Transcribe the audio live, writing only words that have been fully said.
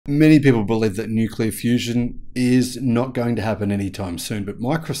Many people believe that nuclear fusion is not going to happen anytime soon, but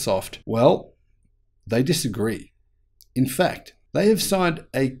Microsoft, well, they disagree. In fact, they have signed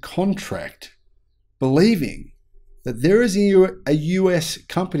a contract believing that there is a US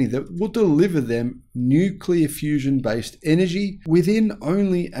company that will deliver them nuclear fusion-based energy within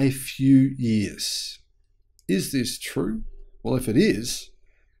only a few years. Is this true? Well, if it is,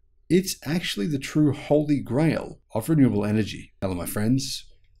 it's actually the true holy grail of renewable energy. Hello, my friends.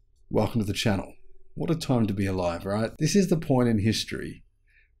 Welcome to the channel. What a time to be alive, right? This is the point in history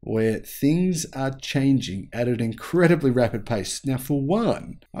where things are changing at an incredibly rapid pace. Now, for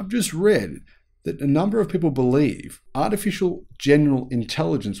one, I've just read that a number of people believe artificial general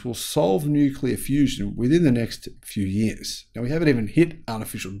intelligence will solve nuclear fusion within the next few years. Now, we haven't even hit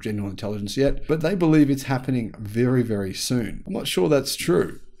artificial general intelligence yet, but they believe it's happening very, very soon. I'm not sure that's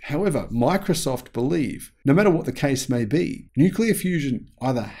true. However, Microsoft believe, no matter what the case may be, nuclear fusion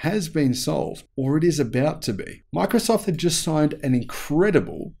either has been solved or it is about to be. Microsoft had just signed an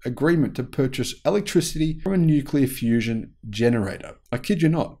incredible agreement to purchase electricity from a nuclear fusion generator. I kid you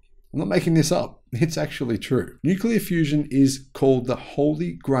not. I'm not making this up. It's actually true. Nuclear fusion is called the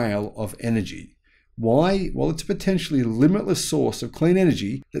holy grail of energy. Why? Well, it's a potentially limitless source of clean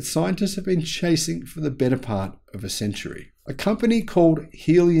energy that scientists have been chasing for the better part of a century. A company called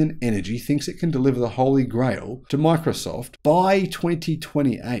Helion Energy thinks it can deliver the holy grail to Microsoft by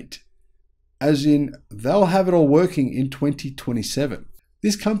 2028. As in, they'll have it all working in 2027.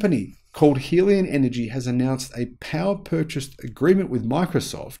 This company called Helion Energy has announced a power purchase agreement with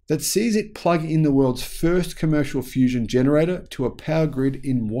Microsoft that sees it plug in the world's first commercial fusion generator to a power grid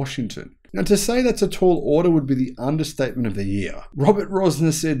in Washington. Now, to say that's a tall order would be the understatement of the year. Robert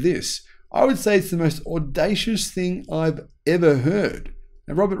Rosner said this: "I would say it's the most audacious thing I've ever heard."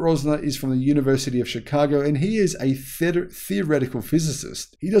 Now, Robert Rosner is from the University of Chicago, and he is a theoretical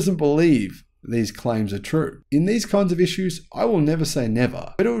physicist. He doesn't believe these claims are true. In these kinds of issues, I will never say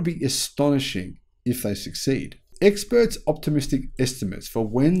never, but it would be astonishing if they succeed. Experts' optimistic estimates for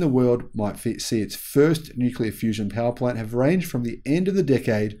when the world might see its first nuclear fusion power plant have ranged from the end of the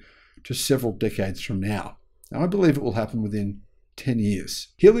decade to several decades from now. Now, I believe it will happen within 10 years.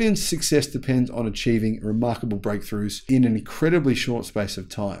 Helion's success depends on achieving remarkable breakthroughs in an incredibly short space of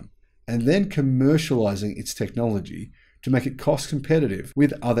time, and then commercializing its technology to make it cost competitive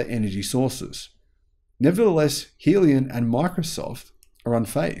with other energy sources. Nevertheless, Helion and Microsoft are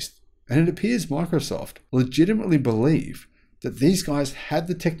unfazed, and it appears Microsoft legitimately believe that these guys had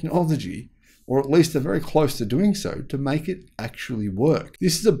the technology, or at least are very close to doing so, to make it actually work.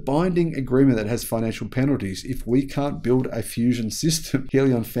 This is a binding agreement that has financial penalties if we can't build a fusion system,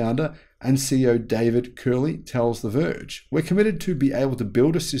 Helion founder and CEO David Curley tells The Verge. "We're committed to be able to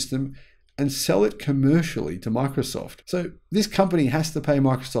build a system and sell it commercially to Microsoft. So this company has to pay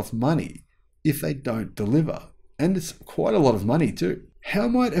Microsoft money if they don't deliver. And it's quite a lot of money too." How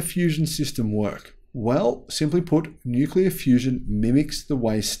might a fusion system work? Well, simply put, nuclear fusion mimics the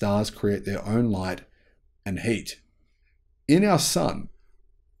way stars create their own light and heat. In our sun,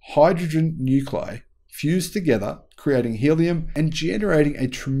 hydrogen nuclei fuse together, creating helium and generating a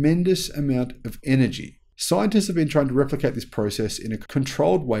tremendous amount of energy. Scientists have been trying to replicate this process in a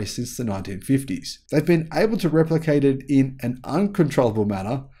controlled way since the 1950s. They've been able to replicate it in an uncontrollable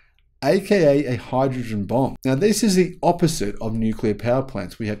manner, aka a hydrogen bomb. Now, this is the opposite of nuclear power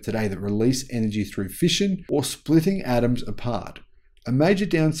plants we have today that release energy through fission or splitting atoms apart. A major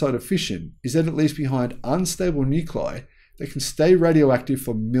downside of fission is that it leaves behind unstable nuclei that can stay radioactive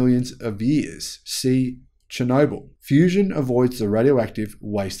for millions of years. See Chernobyl. Fusion avoids the radioactive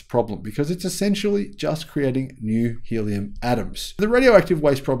waste problem because it's essentially just creating new helium atoms. The radioactive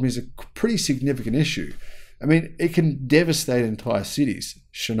waste problem is a pretty significant issue. I mean, it can devastate entire cities,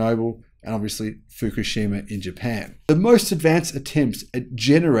 Chernobyl and obviously Fukushima in Japan. The most advanced attempts at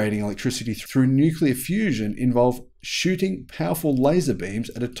generating electricity through nuclear fusion involve shooting powerful laser beams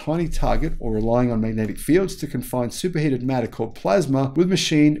at a tiny target or relying on magnetic fields to confine superheated matter called plasma with a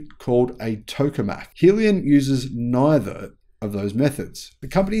machine called a tokamak. Helion uses neither of those methods. The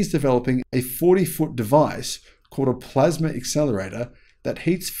company is developing a 40-foot device called a plasma accelerator that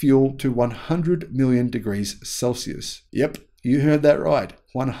heats fuel to 100 million degrees Celsius. Yep, you heard that right.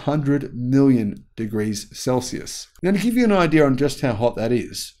 100 million degrees Celsius. Now, to give you an idea on just how hot that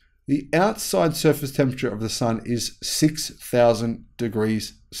is, the outside surface temperature of the sun is 6,000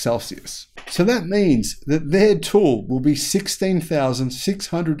 degrees Celsius. So that means that their tool will be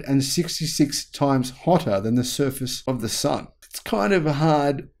 16,666 times hotter than the surface of the sun. It's kind of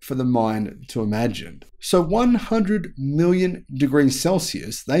hard for the mind to imagine. So 100 million degrees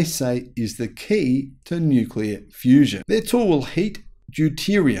Celsius, they say, is the key to nuclear fusion. Their tool will heat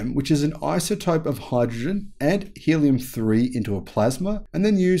deuterium, which is an isotope of hydrogen, and helium-3 into a plasma, and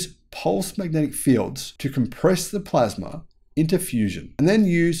then use pulsed magnetic fields to compress the plasma into fusion, and then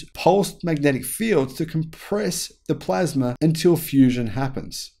use pulsed magnetic fields to compress the plasma until fusion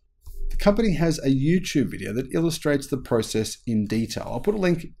happens. The company has a YouTube video that illustrates the process in detail. I'll put a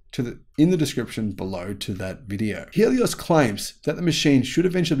link in the description below to that video. Helios claims that the machine should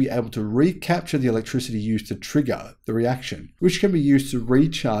eventually be able to recapture the electricity used to trigger the reaction, which can be used to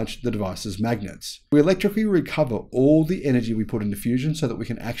recharge the device's magnets. We electrically recover all the energy we put into fusion so that we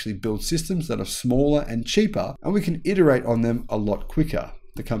can actually build systems that are smaller and cheaper, and we can iterate on them a lot quicker,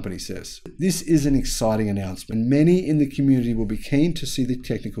 the company says. This is an exciting announcement. Many in the community will be keen to see the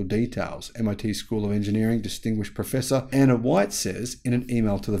technical details, MIT School of Engineering distinguished professor Anna White says in an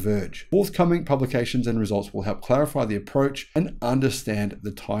email to The Verge. Forthcoming publications and results will help clarify the approach and understand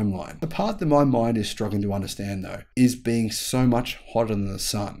the timeline. The part that my mind is struggling to understand, though, is being so much hotter than the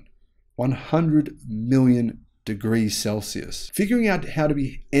sun. 100 million degrees Celsius. Figuring out how to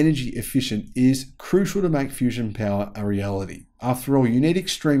be energy efficient is crucial to make fusion power a reality. After all, you need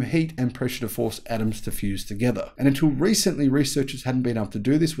extreme heat and pressure to force atoms to fuse together. And until recently, researchers hadn't been able to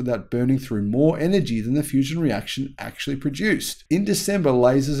do this without burning through more energy than the fusion reaction actually produced. In December,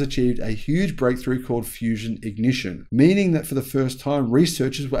 lasers achieved a huge breakthrough called fusion ignition, meaning that for the first time,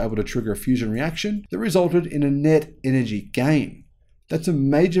 researchers were able to trigger a fusion reaction that resulted in a net energy gain. That's a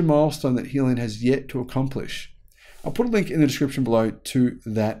major milestone that helium has yet to accomplish. I'll put a link in the description below to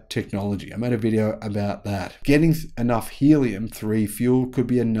that technology. I made a video about that. Getting enough helium-3 fuel could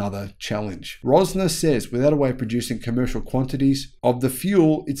be another challenge. Rosner says without a way of producing commercial quantities of the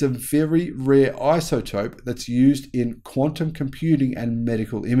fuel, it's a very rare isotope that's used in quantum computing and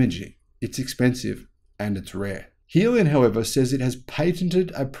medical imaging. It's expensive and it's rare. Helium, however, says it has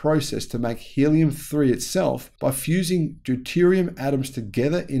patented a process to make helium-3 itself by fusing deuterium atoms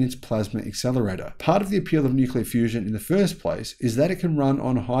together in its plasma accelerator. Part of the appeal of nuclear fusion in the first place is that it can run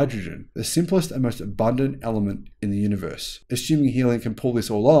on hydrogen, the simplest and most abundant element in the universe. Assuming helium can pull this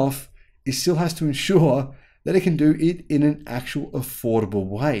all off, it still has to ensure that it can do it in an actual affordable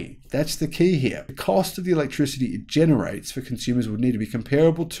way. That's the key here. The cost of the electricity it generates for consumers would need to be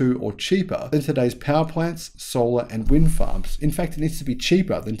comparable to or cheaper than today's power plants, solar and wind farms. In fact, it needs to be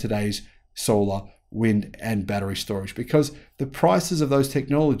cheaper than today's solar, wind and battery storage because the prices of those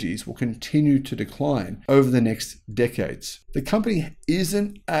technologies will continue to decline over the next decades. The company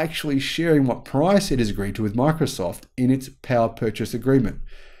isn't actually sharing what price it has agreed to with Microsoft in its power purchase agreement.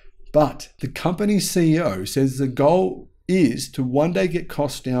 But the company's CEO says the goal is to one day get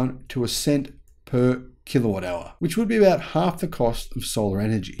costs down to $0.01 per kilowatt hour, which would be about half the cost of solar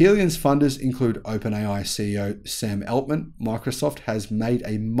energy. Helium's funders include OpenAI CEO Sam Altman. Microsoft has made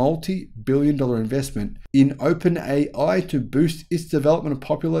a multi-billion-dollar investment in OpenAI to boost its development of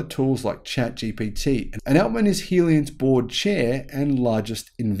popular tools like ChatGPT. And Altman is Helium's board chair and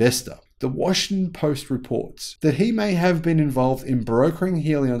largest investor. The Washington Post reports that he may have been involved in brokering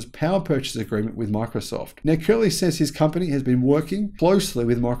Helium's power purchase agreement with Microsoft. Now, Curley says his company has been working closely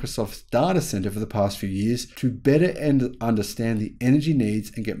with Microsoft's data center for the past few years to better understand the energy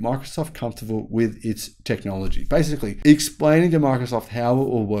needs and get Microsoft comfortable with its technology. Basically, explaining to Microsoft how it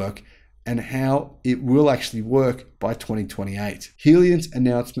will work and how it will actually work by 2028. Helium's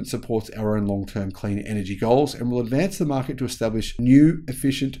announcement supports our own long-term clean energy goals and will advance the market to establish new,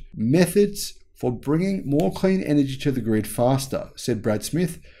 efficient methods for bringing more clean energy to the grid faster, said Brad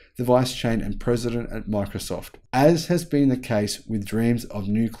Smith, the vice chair and president at Microsoft, as has been the case with dreams of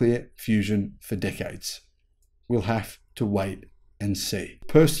nuclear fusion for decades. We'll have to wait and see.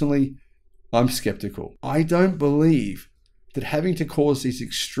 Personally, I'm skeptical. I don't believe that having to cause these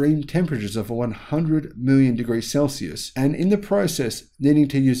extreme temperatures of 100 million degrees Celsius and in the process needing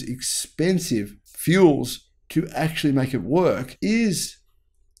to use expensive fuels to actually make it work is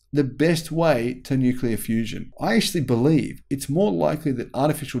the best way to nuclear fusion. I actually believe it's more likely that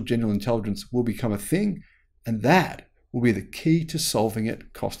artificial general intelligence will become a thing, and that will be the key to solving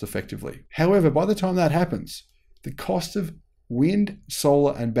it cost effectively. However, by the time that happens, the cost of wind,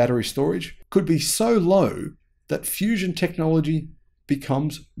 solar and battery storage could be so low that fusion technology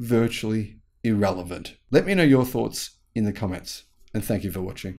becomes virtually irrelevant. Let me know your thoughts in the comments, and thank you for watching.